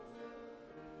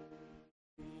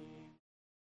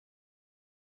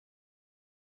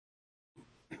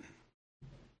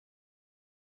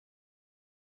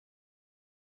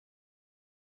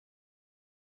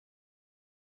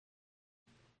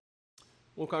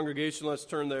Well, congregation, let's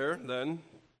turn there then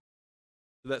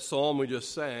to that psalm we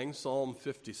just sang, Psalm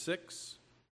 56.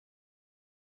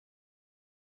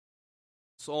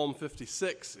 Psalm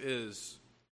 56 is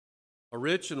a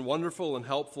rich and wonderful and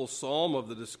helpful psalm of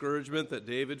the discouragement that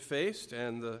David faced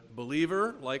and the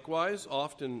believer likewise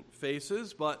often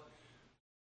faces. But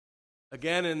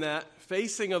again, in that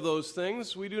facing of those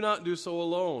things, we do not do so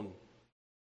alone.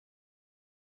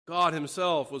 God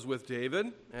himself was with David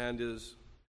and is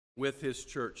with his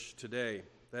church today.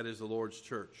 That is the Lord's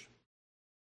church.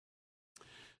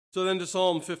 So then to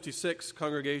Psalm 56,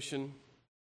 congregation.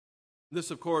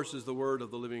 This, of course, is the word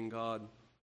of the living God.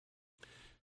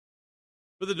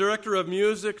 For the director of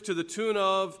music to the tune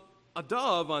of A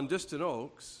Dove on Distant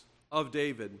Oaks of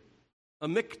David, a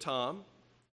miktam,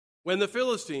 when the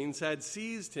Philistines had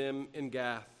seized him in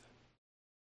Gath.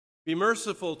 Be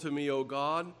merciful to me, O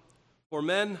God, for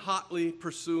men hotly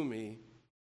pursue me.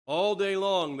 All day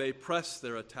long they press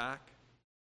their attack.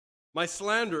 My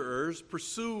slanderers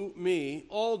pursue me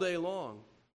all day long.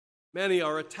 Many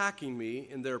are attacking me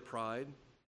in their pride.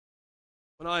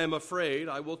 When I am afraid,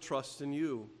 I will trust in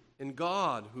you, in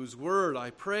God, whose word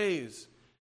I praise.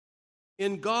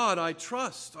 In God I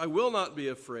trust, I will not be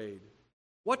afraid.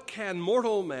 What can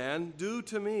mortal man do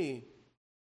to me?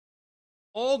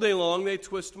 All day long they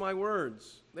twist my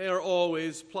words. They are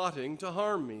always plotting to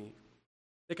harm me.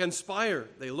 They conspire,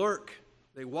 they lurk,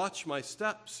 they watch my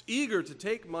steps, eager to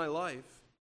take my life.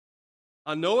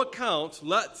 On no account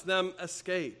let them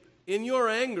escape. In your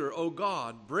anger, O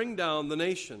God, bring down the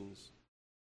nations.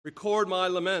 Record my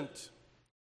lament.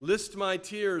 List my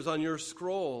tears on your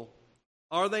scroll.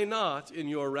 Are they not in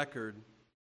your record?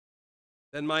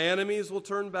 Then my enemies will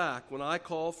turn back when I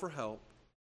call for help.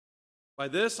 By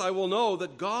this I will know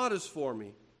that God is for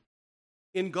me.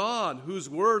 In God, whose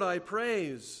word I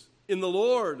praise. In the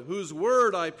Lord, whose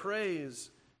word I praise.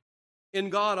 In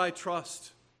God I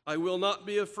trust. I will not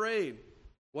be afraid.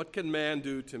 What can man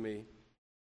do to me?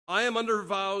 I am under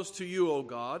vows to you, O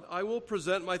God. I will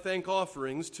present my thank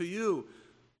offerings to you.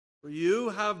 For you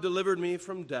have delivered me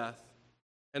from death,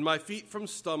 and my feet from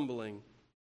stumbling,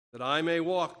 that I may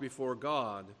walk before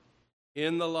God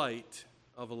in the light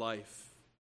of life.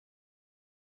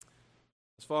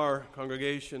 As far,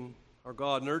 congregation, our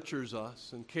God nurtures us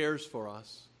and cares for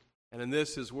us, and in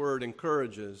this his word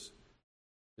encourages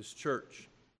his church.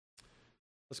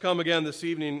 Let's come again this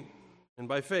evening and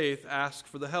by faith ask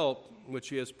for the help which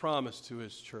he has promised to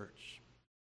his church.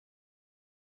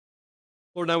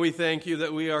 Lord, now we thank you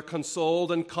that we are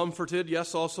consoled and comforted,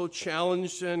 yes, also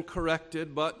challenged and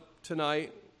corrected, but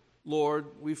tonight, Lord,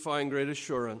 we find great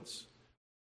assurance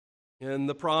in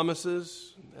the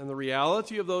promises and the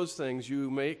reality of those things you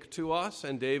make to us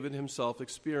and David himself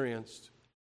experienced.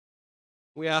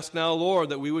 We ask now, Lord,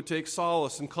 that we would take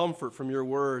solace and comfort from your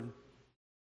word.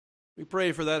 We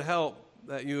pray for that help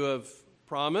that you have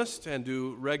promised and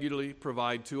do regularly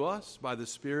provide to us by the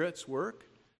Spirit's work,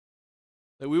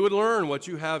 that we would learn what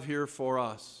you have here for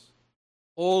us.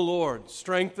 O Lord,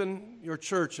 strengthen your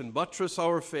church and buttress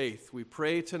our faith, we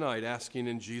pray tonight, asking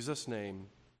in Jesus' name.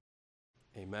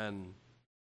 Amen.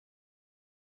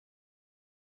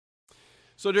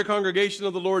 So, dear congregation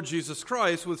of the Lord Jesus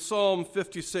Christ, with Psalm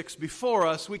 56 before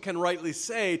us, we can rightly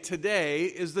say today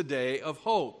is the day of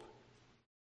hope.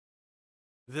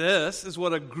 This is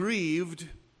what a grieved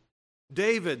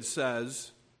David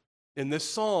says in this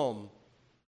psalm.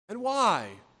 And why?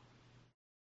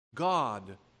 God.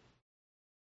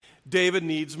 David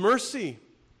needs mercy.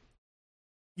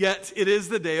 Yet it is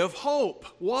the day of hope.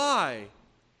 Why?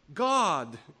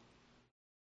 God.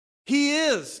 He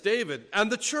is, David,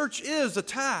 and the church is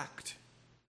attacked.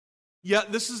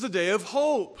 Yet this is the day of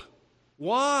hope.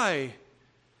 Why?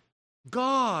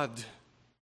 God.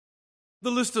 The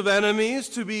list of enemies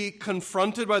to be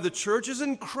confronted by the church is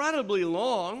incredibly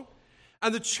long,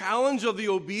 and the challenge of the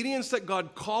obedience that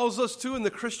God calls us to in the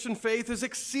Christian faith is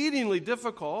exceedingly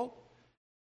difficult.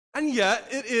 And yet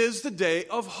it is the day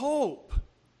of hope.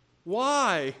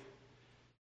 Why?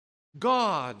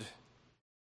 God.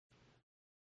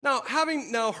 Now,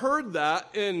 having now heard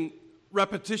that in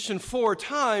repetition 4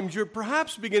 times, you're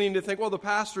perhaps beginning to think, well, the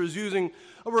pastor is using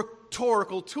a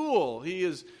rhetorical tool. He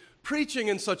is preaching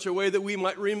in such a way that we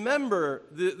might remember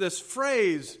this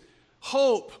phrase,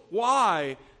 hope.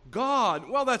 Why? God.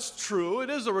 Well, that's true.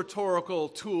 It is a rhetorical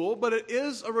tool, but it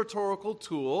is a rhetorical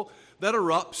tool that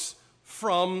erupts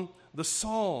from the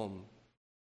psalm.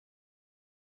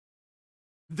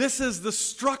 This is the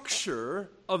structure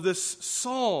of this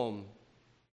psalm.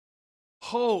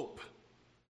 Hope.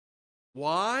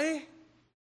 Why?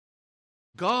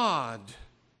 God.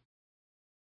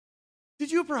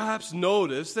 Did you perhaps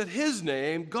notice that his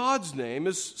name, God's name,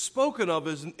 is spoken of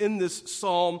as in this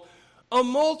psalm a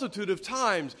multitude of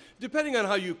times, depending on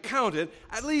how you count it,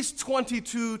 at least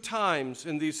 22 times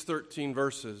in these 13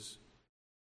 verses.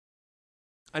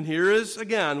 And here is,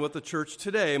 again, what the church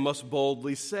today must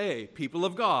boldly say. People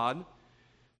of God,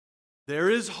 there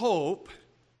is hope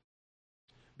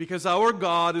because our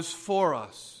God is for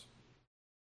us.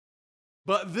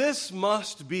 But this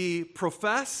must be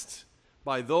professed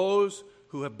by those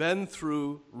who have been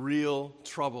through real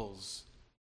troubles.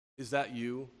 Is that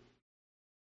you?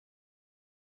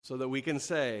 So that we can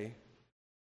say,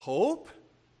 hope?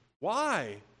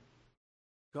 Why?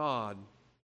 God.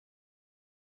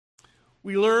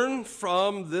 We learn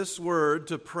from this word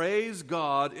to praise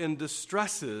God in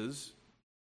distresses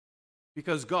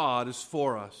because God is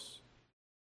for us.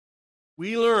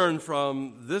 We learn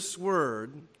from this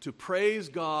word to praise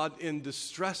God in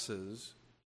distresses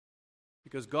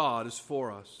because God is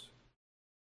for us.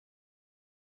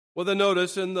 Well, then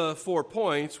notice in the 4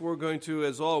 points, we're going to,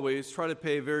 as always, try to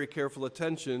pay very careful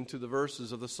attention to the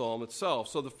verses of the psalm itself.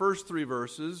 So the first 3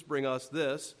 verses bring us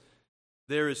this: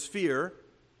 there is fear,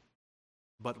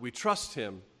 but we trust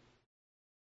him.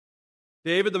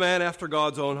 David, the man after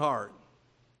God's own heart.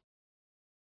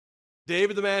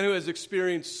 David, the man who has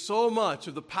experienced so much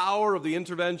of the power of the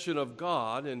intervention of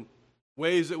God in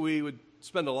ways that we would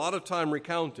spend a lot of time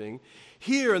recounting.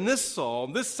 Here in this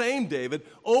psalm, this same David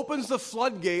opens the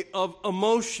floodgate of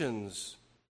emotions.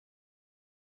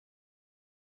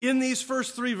 In these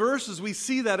first 3 verses, we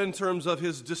see that in terms of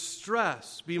his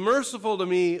distress. Be merciful to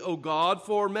me, O God,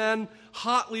 for men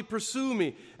hotly pursue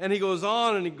me. And he goes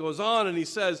on and he goes on and he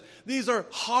says, these are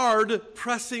hard,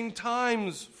 pressing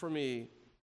times for me.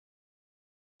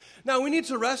 Now, we need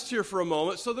to rest here for a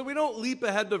moment so that we don't leap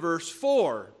ahead to verse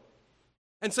 4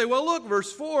 and say, well, look,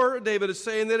 verse 4, David is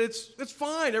saying that it's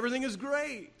fine, everything is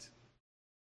great.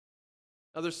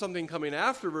 Now, there's something coming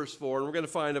after verse 4, and we're going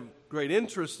to find a great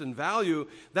interest and value,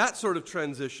 that sort of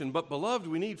transition. But, beloved,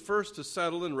 we need first to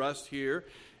settle and rest here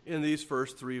in these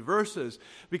first 3 verses,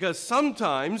 because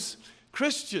sometimes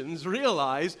Christians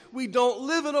realize we don't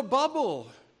live in a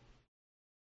bubble.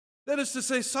 That is to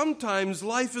say, sometimes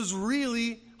life is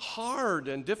really hard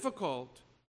and difficult.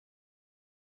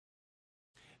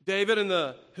 David, in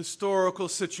the historical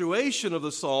situation of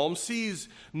the psalm, sees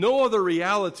no other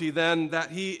reality than that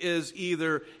he is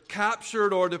either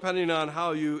captured or, depending on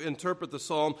how you interpret the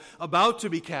psalm, about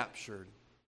to be captured.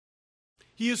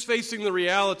 He is facing the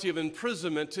reality of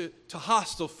imprisonment to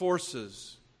hostile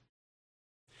forces.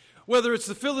 Whether it's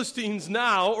the Philistines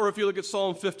now, or if you look at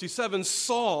Psalm 57,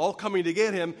 Saul coming to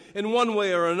get him, in one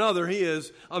way or another, he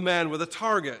is a man with a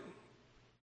target.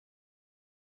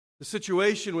 The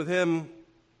situation with him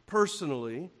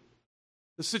personally,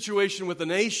 the situation with the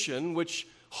nation, which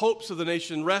hopes of the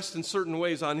nation rest in certain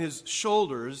ways on his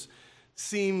shoulders,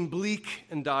 seem bleak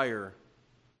and dire.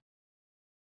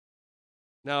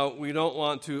 Now, we don't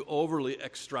want to overly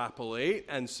extrapolate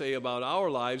and say about our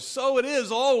lives, so it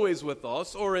is always with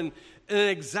us, or in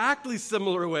exactly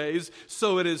similar ways,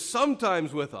 so it is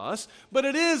sometimes with us, but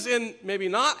it is in maybe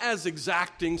not as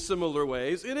exacting similar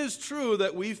ways. It is true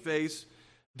that we face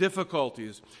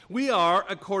difficulties. We are,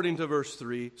 according to verse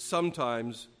 3,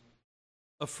 sometimes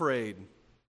afraid.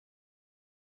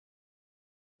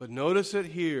 But notice it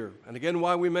here, and again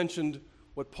why we mentioned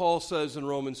what Paul says in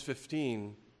Romans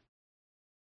 15.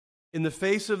 In the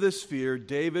face of this fear,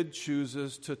 David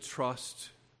chooses to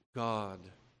trust God.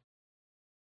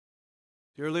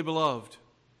 Dearly beloved,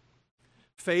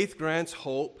 faith grants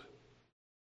hope,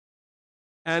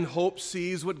 and hope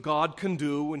sees what God can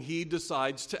do when he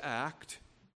decides to act.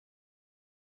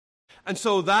 And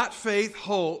so that faith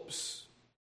hopes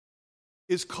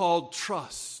is called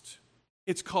trust.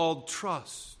 It's called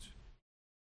trust.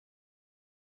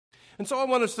 And so I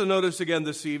want us to notice again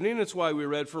this evening, it's why we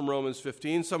read from Romans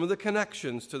 15, some of the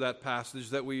connections to that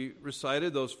passage that we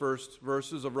recited, those first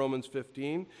verses of Romans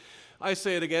 15. I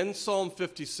say it again, Psalm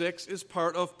 56 is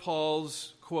part of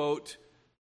Paul's, quote,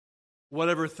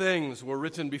 whatever things were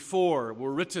written before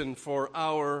were written for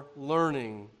our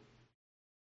learning.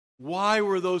 Why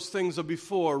were those things of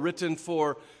before written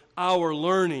for our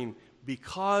learning?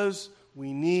 Because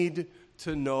we need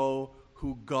to know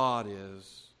who God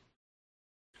is.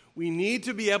 We need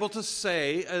to be able to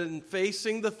say, and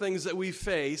facing the things that we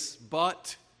face,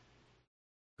 but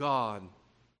God.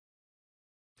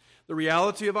 The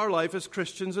reality of our life as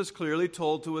Christians is clearly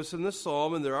told to us in this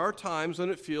psalm, and there are times when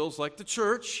it feels like the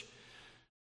church,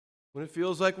 when it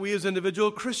feels like we as individual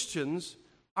Christians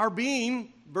are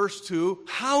being, verse 2,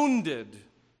 hounded,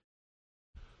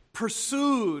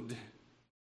 pursued,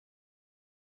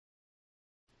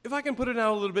 if I can put it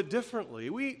out a little bit differently,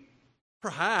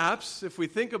 perhaps, if we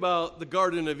think about the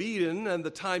Garden of Eden and the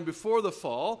time before the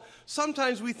fall,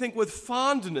 sometimes we think with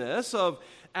fondness of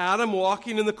Adam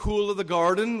walking in the cool of the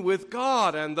garden with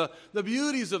God and the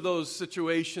beauties of those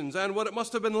situations and what it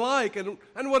must have been like and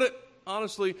what it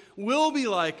honestly will be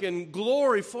like in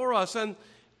glory for us. And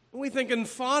we think in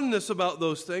fondness about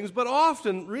those things, but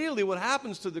often, really, what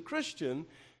happens to the Christian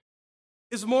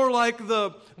is more like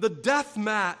the death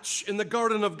match in the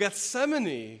Garden of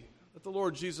Gethsemane that the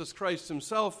Lord Jesus Christ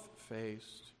himself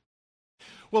faced.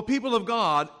 Well, people of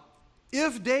God,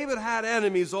 if David had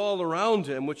enemies all around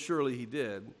him, which surely he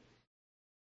did,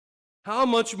 how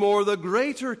much more the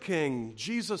greater King,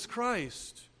 Jesus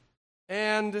Christ,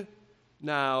 and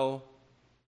now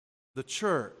the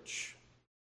church.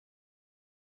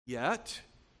 Yet,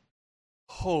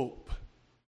 hope.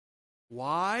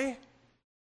 Why?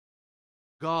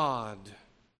 God.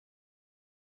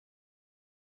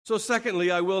 So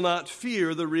secondly, I will not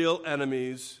fear the real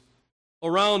enemies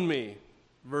around me.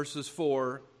 Verses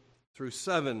 4 through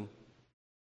 7.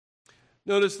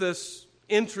 Notice this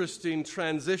interesting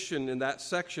transition in that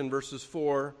section, verses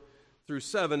 4 through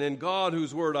 7. In God,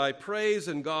 whose word I praise,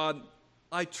 in God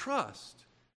I trust.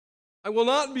 I will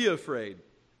not be afraid.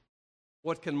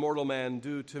 What can mortal man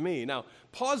do to me? Now,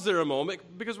 pause there a moment,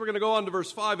 because we're going to go on to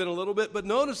verse 5 in a little bit, but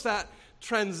notice that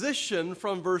transition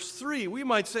from verse 3. We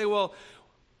might say, well,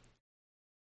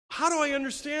 how do I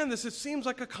understand this? It seems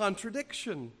like a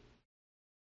contradiction.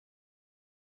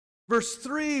 Verse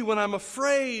 3, when I'm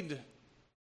afraid.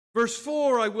 Verse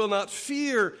 4, I will not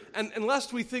fear. And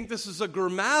lest we think this is a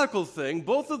grammatical thing,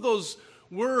 both of those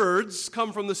words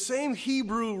come from the same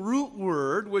Hebrew root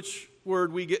word, which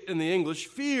word we get in the English,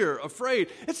 fear, afraid.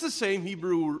 It's the same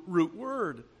Hebrew root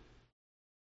word.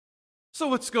 So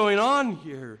what's going on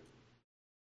here?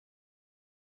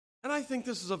 And I think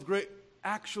this is of great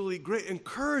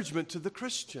encouragement to the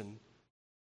Christian.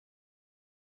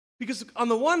 Because on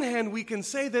the one hand, we can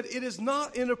say that it is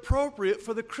not inappropriate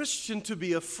for the Christian to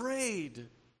be afraid.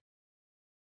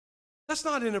 That's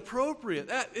not inappropriate.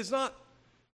 That is not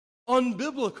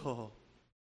unbiblical.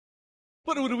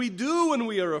 But what do we do when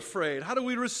we are afraid? How do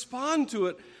we respond to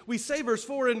it? We say, verse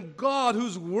 4, in God,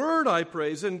 whose word I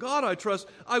praise, in God I trust,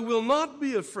 I will not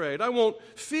be afraid. I won't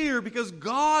fear because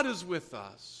God is with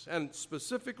us. And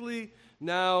specifically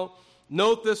now,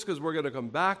 note this because we're going to come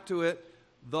back to it,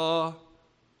 the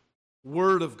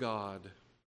Word of God.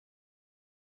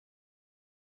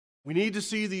 We need to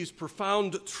see these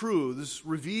profound truths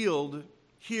revealed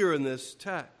here in this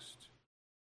text.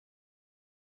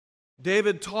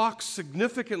 David talks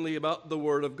significantly about the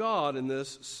Word of God in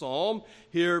this psalm.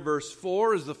 Here, verse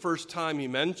 4 is the first time he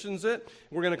mentions it.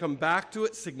 We're going to come back to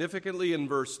it significantly in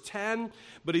verse 10.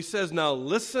 But he says, now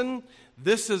listen,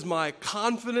 this is my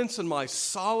confidence and my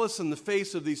solace in the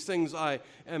face of these things I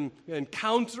am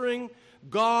encountering,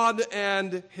 God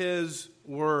and His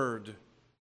Word.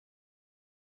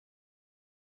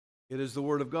 It is the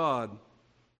Word of God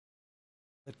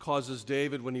that causes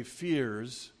David, when he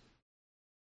fears,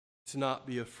 to not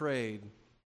be afraid.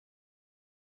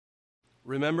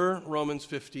 Remember Romans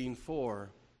 15:4.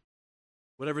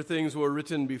 Whatever things were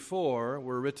written before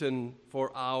were written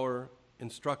for our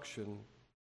instruction.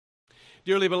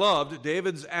 Dearly beloved,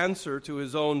 David's answer to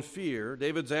his own fear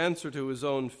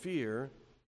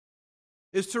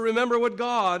is to remember what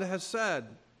God has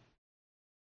said.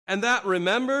 And that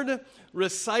remembered,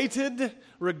 recited,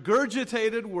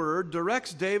 regurgitated word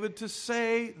directs David to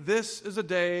say this is a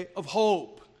day of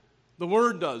hope. The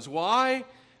Word does. Why?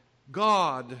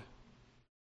 God's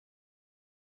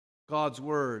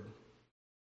Word.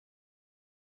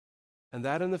 And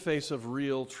that in the face of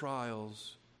real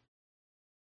trials.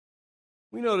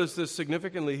 We notice this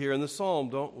significantly here in the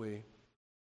psalm, don't we?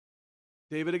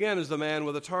 David again is the man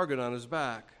with a target on his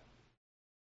back.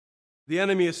 The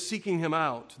enemy is seeking him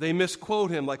out. They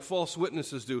misquote him like false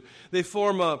witnesses do. They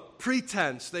form a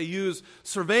pretense. They use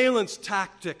surveillance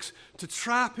tactics to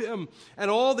trap him.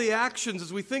 And all the actions,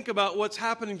 as we think about what's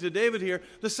happening to David here,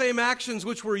 the same actions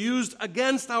which were used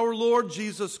against our Lord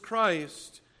Jesus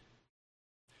Christ.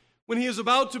 When he is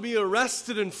about to be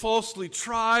arrested and falsely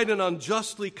tried and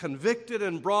unjustly convicted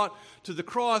and brought to the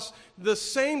cross, the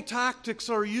same tactics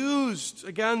are used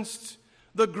against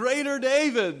the greater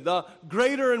David, the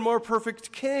greater and more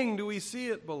perfect king. Do we see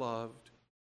it, beloved?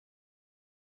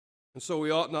 And so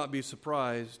we ought not be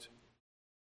surprised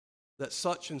that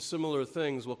such and similar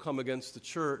things will come against the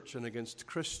church and against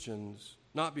Christians.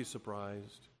 Not be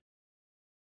surprised.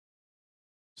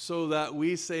 So that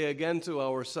we say again to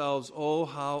ourselves, oh,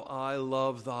 how I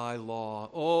love thy law.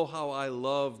 Oh, how I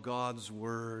love God's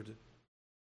word.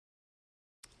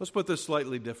 Let's put this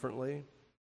slightly differently.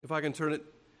 If I can turn it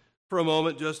for a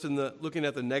moment just in the looking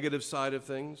at the negative side of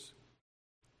things.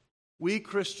 We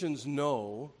Christians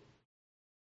know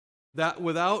that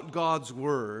without God's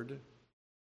word,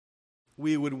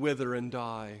 we would wither and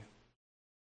die.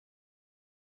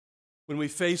 When we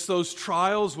face those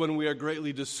trials, when we are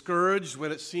greatly discouraged,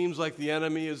 when it seems like the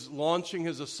enemy is launching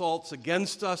his assaults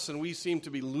against us and we seem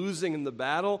to be losing in the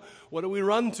battle, what do we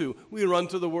run to? We run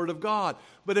to the Word of God.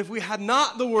 But if we had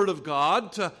not the Word of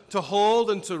God to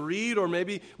hold and to read, or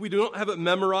maybe we don't have it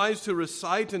memorized to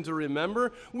recite and to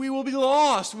remember, we will be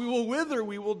lost, we will wither,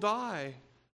 we will die.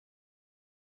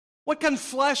 What can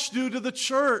flesh do to the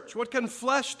church? What can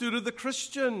flesh do to the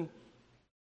Christian?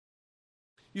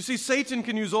 You see, Satan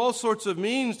can use all sorts of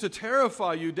means to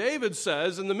terrify you. David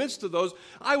says, in the midst of those,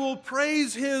 I will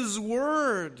praise his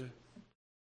word.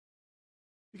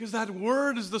 Because that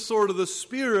word is the sword of the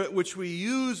Spirit which we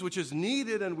use, which is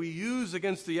needed, and we use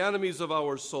against the enemies of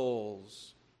our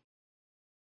souls.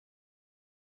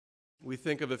 We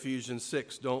think of Ephesians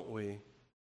 6, don't we?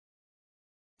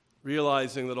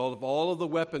 Realizing that all of the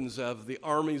weapons of the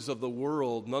armies of the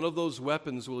world, none of those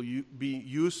weapons will be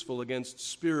useful against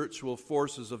spiritual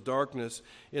forces of darkness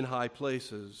in high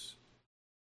places.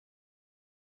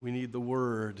 We need the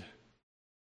Word.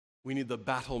 We need the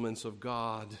battlements of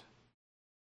God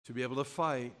to be able to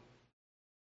fight.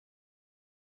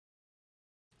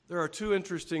 There are two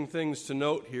interesting things to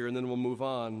note here, and then we'll move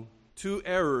on. Two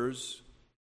errors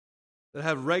that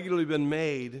have regularly been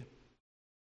made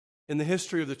in the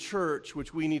history of the church,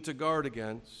 which we need to guard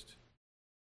against.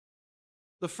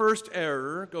 The first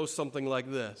error goes something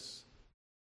like this.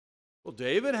 Well,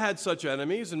 David had such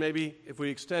enemies, and maybe if we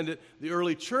extend it, the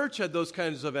early church had those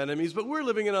kinds of enemies, but we're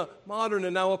living in a modern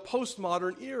and now a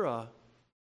postmodern era.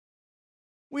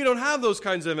 We don't have those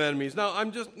kinds of enemies. Now,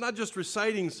 I'm just not just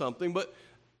reciting something, but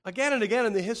again and again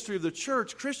in the history of the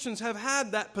church, Christians have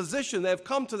had that position. They have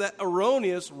come to that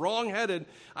erroneous, wrong-headed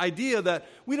idea that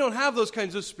we don't have those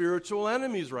kinds of spiritual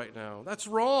enemies right now. That's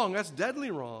wrong. That's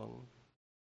deadly wrong.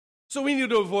 So we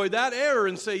need to avoid that error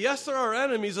and say, yes, there are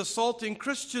enemies assaulting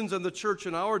Christians and the church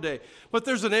in our day, but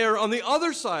there's an error on the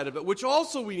other side of it, which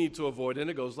also we need to avoid, and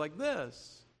it goes like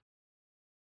this.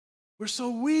 We're so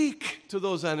weak to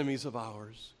those enemies of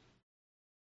ours.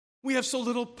 We have so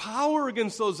little power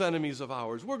against those enemies of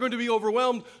ours. We're going to be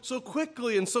overwhelmed so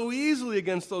quickly and so easily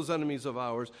against those enemies of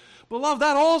ours. Beloved,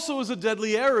 that also is a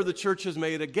deadly error the church has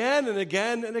made again and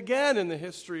again and again in the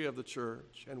history of the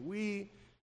church. And we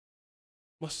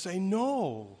must say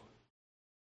no.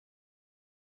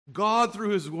 God, through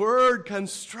His Word, can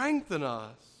strengthen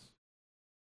us.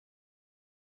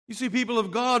 You see, people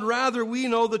of God, rather we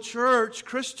know the church.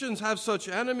 Christians have such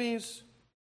enemies.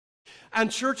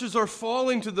 And churches are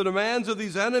falling to the demands of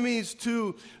these enemies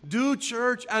to do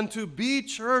church and to be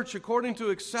church according to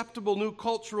acceptable new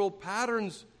cultural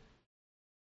patterns.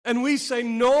 And we say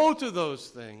no to those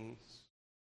things.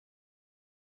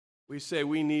 We say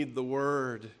we need the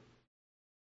Word.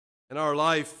 And our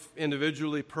life,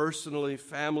 individually, personally,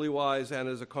 family-wise, and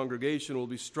as a congregation, will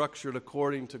be structured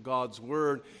according to God's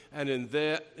Word. And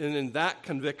in that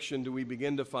conviction do we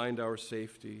begin to find our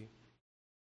safety.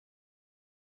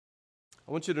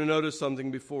 I want you to notice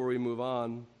something before we move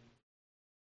on.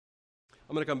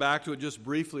 I'm going to come back to it just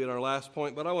briefly in our last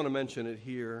point, but I want to mention it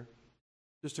here,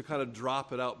 just to kind of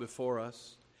drop it out before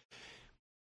us.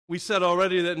 We said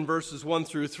already that in verses 1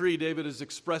 through 3, David is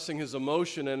expressing his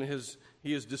emotion and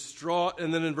he is distraught.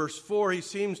 And then in verse 4, he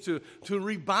seems to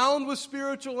rebound with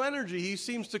spiritual energy. He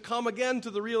seems to come again to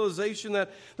the realization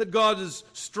that God is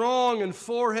strong and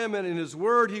for him, and in His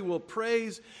Word he will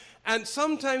praise. And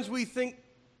sometimes we think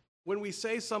when we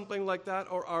say something like that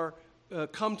or are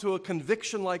come to a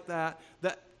conviction like that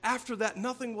after that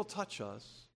nothing will touch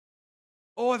us.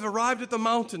 Oh, I've arrived at the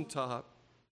mountaintop.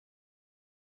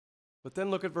 But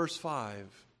then look at verse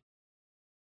 5.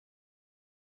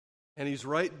 And he's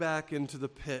right back into the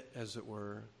pit, as it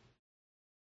were.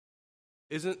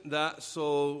 Isn't that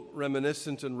so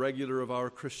reminiscent and regular of our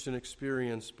Christian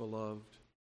experience, beloved?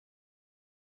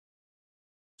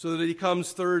 So that he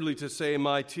comes thirdly to say,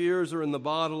 my tears are in the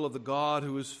bottle of the God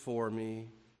who is for me.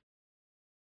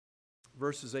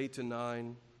 Verses 8 to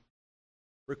 9.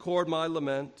 Record my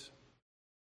lament.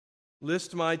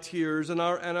 List my tears. And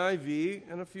our NIV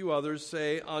and a few others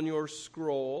say on your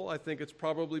scroll. I think it's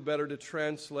probably better to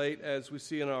translate as we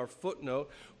see in our footnote.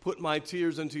 Put my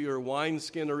tears into your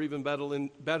wineskin, or even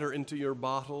better into your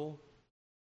bottle.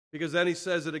 Because then he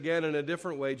says it again in a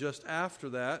different way just after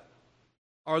that.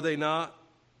 Are they not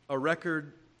a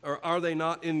record, or are they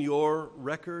not in your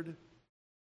record?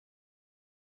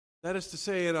 That is to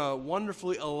say, in a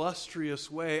wonderfully illustrious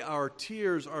way, our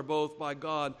tears are both by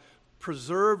God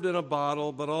preserved in a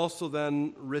bottle, but also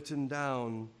then written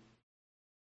down.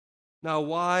 Now,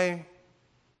 why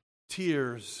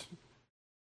tears?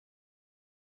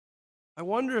 I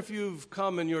wonder if you've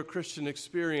come in your Christian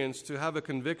experience to have a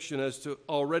conviction as to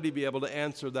already be able to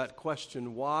answer that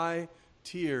question. Why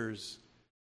tears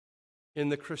in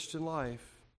the Christian life?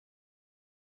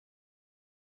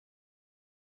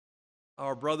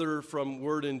 Our brother from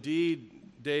Word and Deed,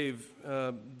 Dave,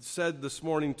 said this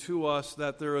morning to us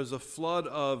that there is a flood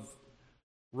of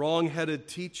wrong-headed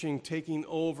teaching taking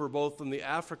over both in the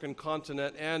African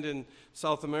continent and in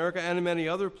South America and in many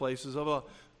other places of a,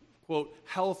 quote,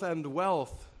 health and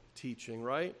wealth teaching,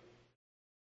 right?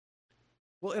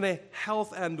 Well, in a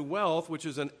health and wealth, which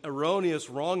is an erroneous,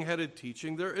 wrong-headed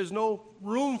teaching, there is no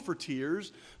room for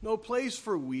tears, no place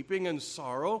for weeping and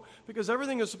sorrow, because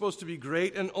everything is supposed to be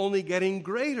great and only getting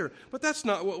greater. But that's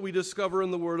not what we discover in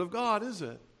the Word of God, is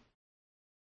it?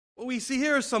 What we see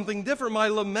here is something different. My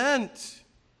lament.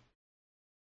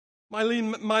 My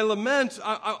lament,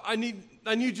 I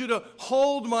need you to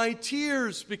hold my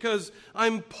tears because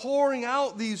I'm pouring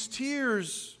out these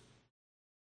tears.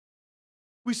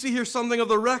 We see here something of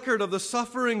the record of the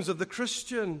sufferings of the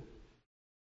Christian.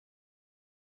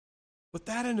 But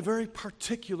that in a very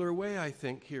particular way, I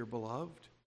think, here, beloved.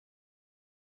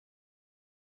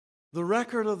 The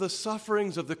record of the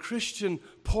sufferings of the Christian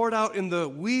poured out in the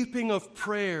weeping of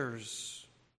prayers.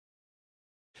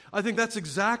 I think that's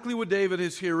exactly what David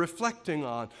is here reflecting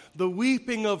on. The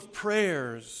weeping of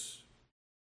prayers.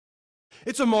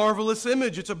 It's a marvelous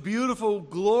image. It's a beautiful,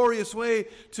 glorious way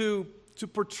to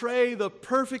portray the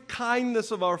perfect kindness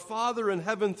of our Father in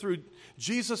heaven through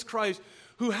Jesus Christ,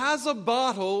 who has a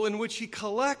bottle in which he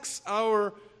collects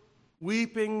our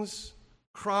weepings,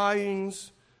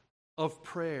 cryings of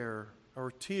prayer,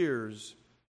 our tears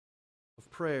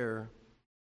of prayer.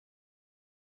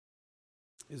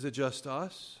 Is it just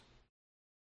us?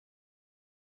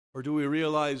 Or do we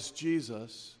realize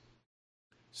Jesus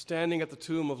standing at the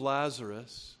tomb of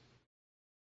Lazarus,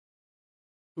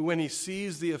 who when he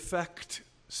sees the effect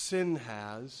sin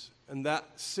has, and that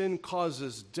sin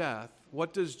causes death,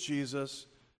 what does Jesus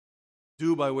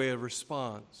do by way of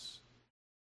response?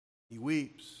 He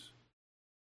weeps.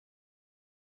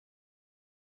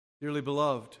 Dearly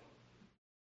beloved,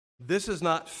 this is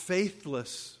not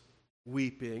faithless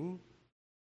weeping.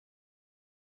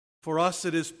 For us,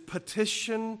 it is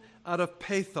petition out of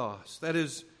pathos, that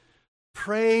is,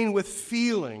 praying with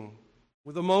feeling,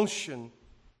 with emotion,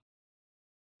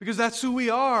 because that's who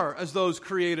we are as those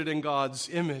created in God's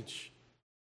image.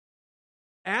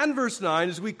 And verse 9,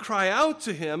 as we cry out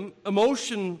to him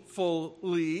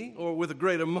emotionfully, or with a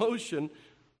great emotion,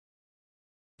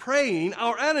 praying,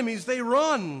 our enemies, they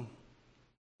run.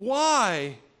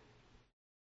 Why?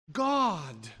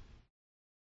 God.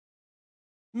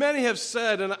 Many have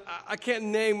said, and I can't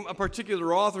name a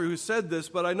particular author who said this,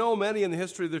 but I know many in the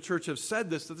history of the church have said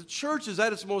this, that the church is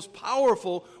at its most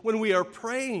powerful when we are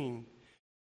praying.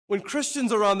 When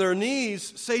Christians are on their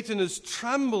knees, Satan is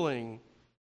trembling.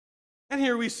 And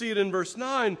here we see it in verse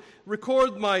 9.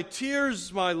 Record my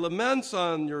tears, my laments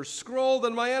on your scroll,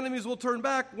 then my enemies will turn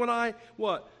back when I,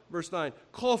 what? Verse 9,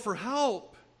 call for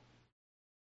help.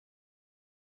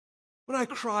 When I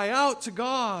cry out to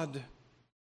God.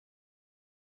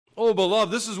 Oh,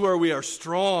 beloved, this is where we are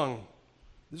strong.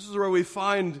 This is where we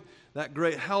find that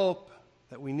great help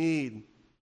that we need.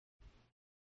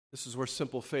 This is where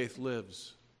simple faith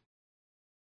lives.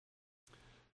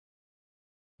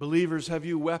 Believers, have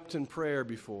you wept in prayer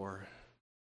before?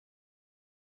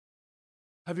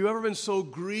 Have you ever been so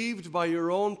grieved by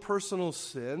your own personal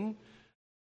sin,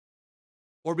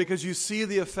 or because you see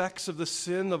the effects of the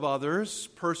sin of others,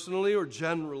 personally or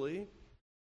generally,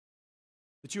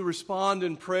 that you respond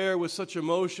in prayer with such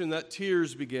emotion that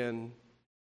tears begin?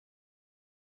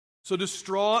 So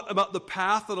distraught about the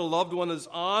path that a loved one is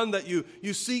on, that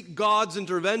you seek God's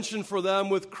intervention for them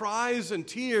with cries and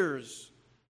tears.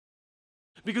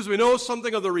 Because we know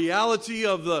something of the reality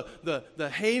of the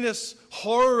heinous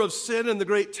horror of sin and the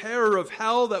great terror of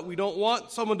hell, that we don't want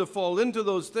someone to fall into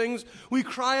those things, we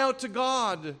cry out to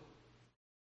God.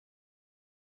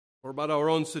 Or about our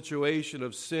own situation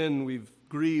of sin, we've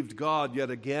grieved God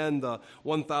yet again, the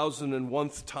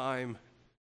 1001st time.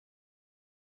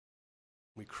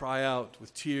 We cry out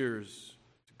with tears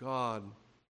to God.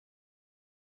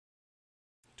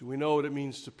 Do we know what it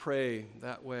means to pray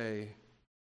that way?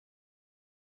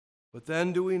 But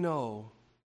then do we know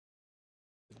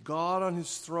that God on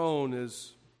his throne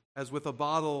is, as with a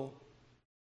bottle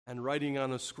and writing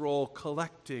on a scroll,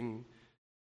 collecting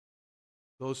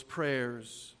those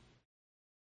prayers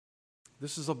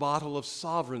This is a bottle of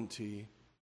sovereignty.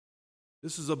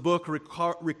 This is a book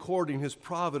recording his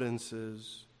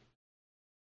providences,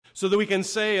 so that we can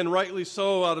say, and rightly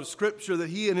so out of Scripture, that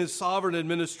he in his sovereign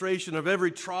administration of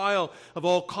every trial, of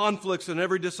all conflicts and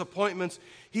every disappointments,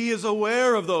 he is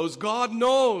aware of those. God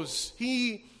knows.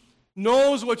 He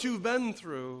knows what you've been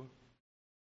through.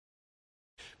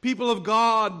 People of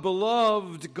God,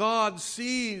 beloved, God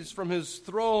sees from his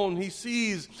throne. He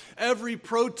sees every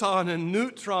proton and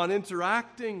neutron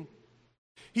interacting.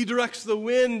 He directs the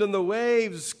wind and the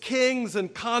waves, kings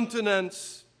and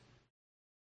continents,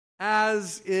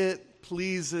 as it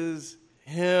pleases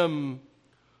him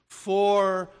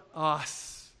for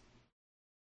us.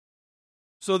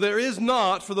 So there is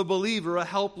not for the believer a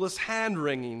helpless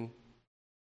hand-wringing,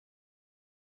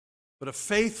 but a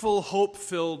faithful,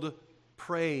 hope-filled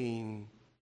praying,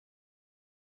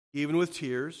 even with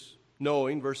tears,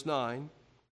 knowing, verse 9,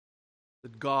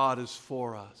 that God is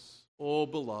for us. Oh,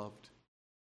 beloved,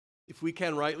 if we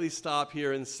can rightly stop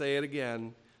here and say it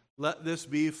again, let this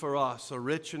be for us a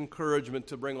rich encouragement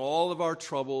to bring all of our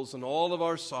troubles and all of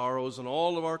our sorrows and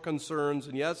all of our concerns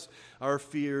and, yes, our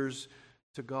fears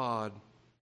to God.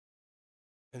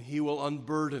 And he will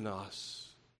unburden us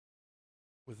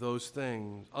with those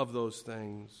things, of those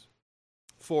things.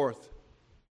 Fourth,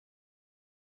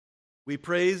 we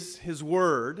praise his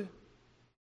word,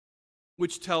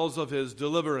 which tells of his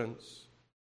deliverance.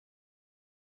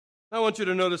 I want you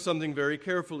to notice something very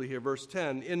carefully here. Verse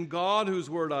 10, in God whose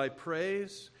word I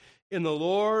praise, in the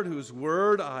Lord whose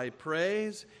word I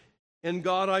praise, in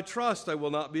God I trust, I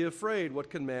will not be afraid. What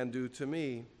can man do to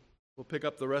me? We'll pick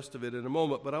up the rest of it in a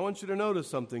moment, but I want you to notice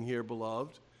something here,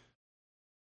 beloved.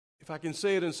 If I can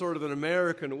say it in sort of an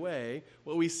American way,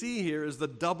 what we see here is the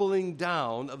doubling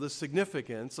down of the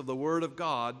significance of the word of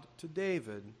God to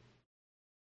David.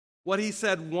 What he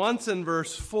said once in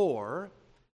verse 4,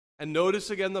 and notice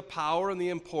again the power and the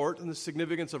import and the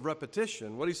significance of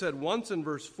repetition. What he said once in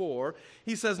verse 4,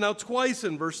 he says now twice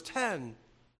in verse 10.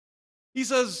 He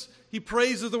says, he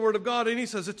praises the word of God, and he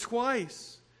says it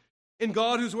twice. In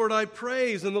God whose word I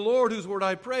praise, in the Lord whose word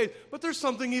I praise. But there's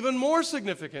something even more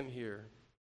significant here.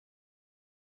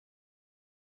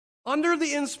 Under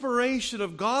the inspiration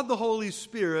of God the Holy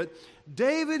Spirit,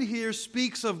 David here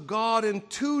speaks of God in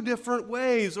two different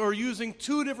ways, or using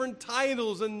two different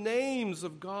titles and names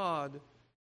of God.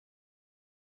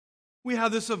 We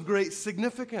have this of great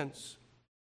significance.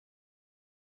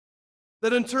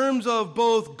 That in terms of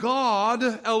both God,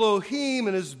 Elohim,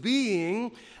 and his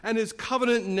being, and his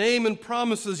covenant name and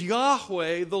promises,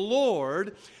 Yahweh, the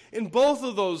Lord, in both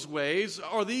of those ways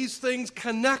are these things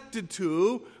connected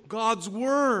to God's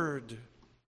Word.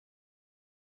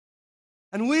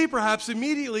 And we perhaps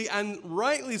immediately, and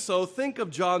rightly so, think of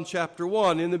John chapter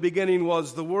 1. In the beginning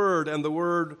was the Word, and the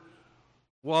Word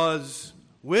was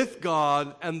with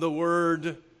God, and the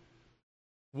Word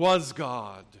was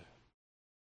God.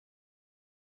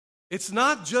 It's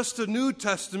not just a New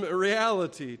Testament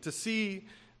reality to see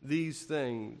these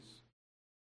things.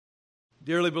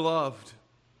 Dearly beloved,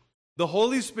 the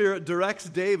Holy Spirit directs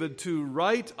David to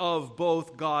write of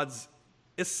both God's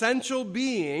essential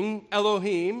being,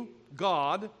 Elohim,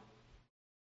 God,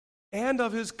 and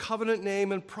of his covenant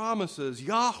name and promises,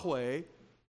 Yahweh,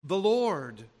 the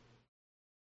Lord.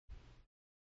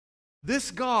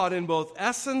 This God in both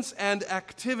essence and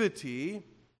activity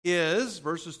is,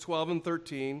 verses 12 and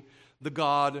 13, the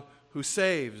God who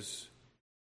saves.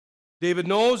 David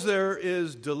knows there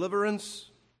is deliverance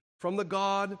from the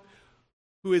God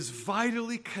who is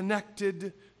vitally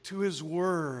connected to his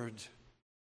word,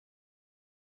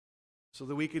 so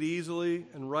that we could easily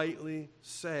and rightly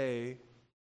say,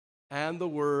 and the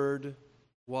word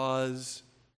was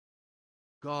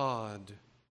God.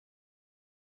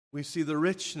 We see the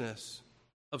richness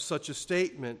of such a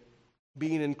statement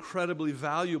being incredibly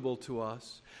valuable to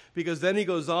us, because then he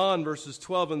goes on, verses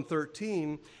 12 and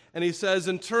 13, and he says,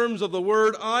 in terms of the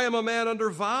word, I am a man under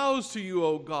vows to you,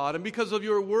 O God, and because of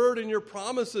your word and your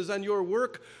promises and your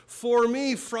work for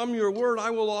me from your word,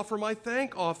 I will offer my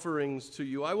thank offerings to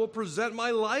you. I will present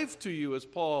my life to you, as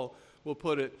Paul will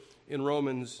put it in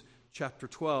Romans chapter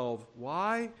 12.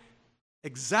 Why?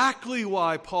 Exactly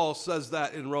why Paul says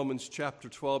that in Romans chapter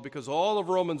 12, because all of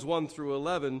Romans 1 through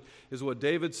 11 is what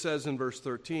David says in verse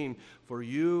 13, for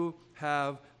you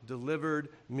have delivered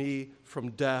me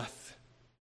from death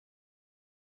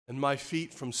and my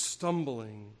feet from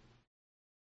stumbling,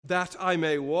 that I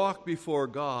may walk before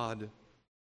God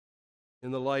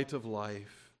in the light of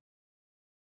life.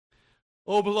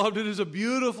 Oh, beloved, it is a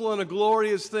beautiful and a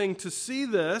glorious thing to see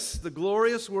this, the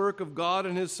glorious work of God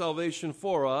and his salvation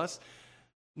for us,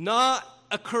 not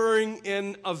occurring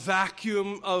in a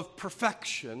vacuum of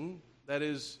perfection that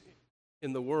is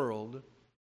in the world,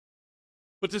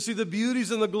 but to see the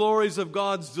beauties and the glories of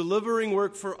God's delivering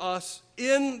work for us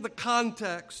in the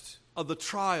context of the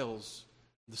trials,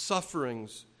 the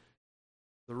sufferings,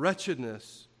 the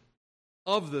wretchedness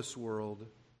of this world.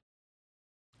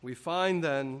 We find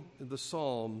then in the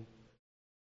psalm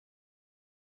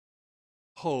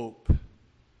hope.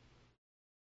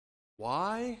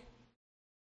 Why?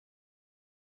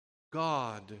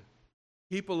 God,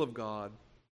 people of God.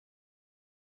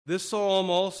 This psalm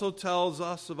also tells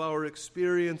us of our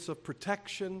experience of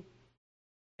protection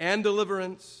and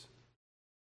deliverance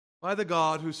by the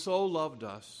God who so loved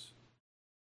us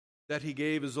that he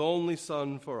gave his only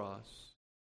Son for us.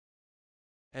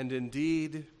 And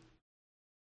indeed,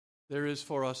 there is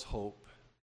for us hope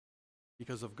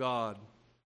because of God.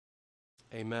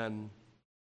 Amen.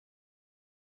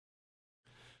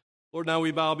 Lord, now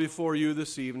we bow before you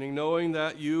this evening, knowing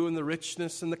that you and the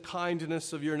richness and the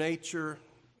kindness of your nature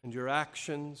and your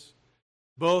actions,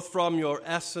 both from your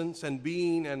essence and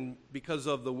being and because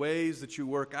of the ways that you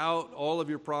work out all of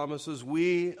your promises,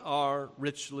 we are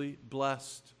richly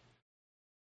blessed.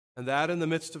 And that in the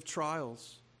midst of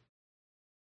trials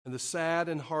and the sad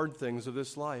and hard things of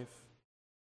this life.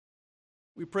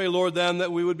 We pray, Lord, then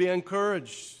that we would be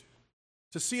encouraged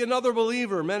to see another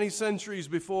believer many centuries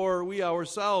before we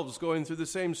ourselves going through the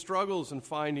same struggles and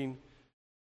finding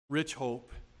rich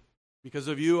hope because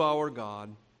of you, our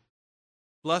God.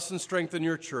 Bless and strengthen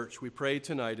your church, we pray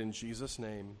tonight in Jesus'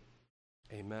 name.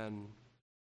 Amen.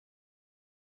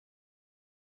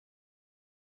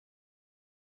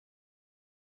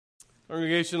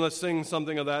 Congregation, let's sing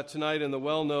something of that tonight in the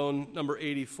well-known number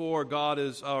 84, God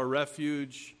is our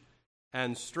refuge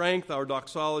and strength. Our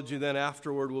doxology then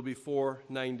afterward will be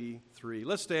 493.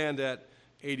 Let's stand at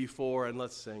 84 and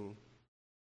let's sing.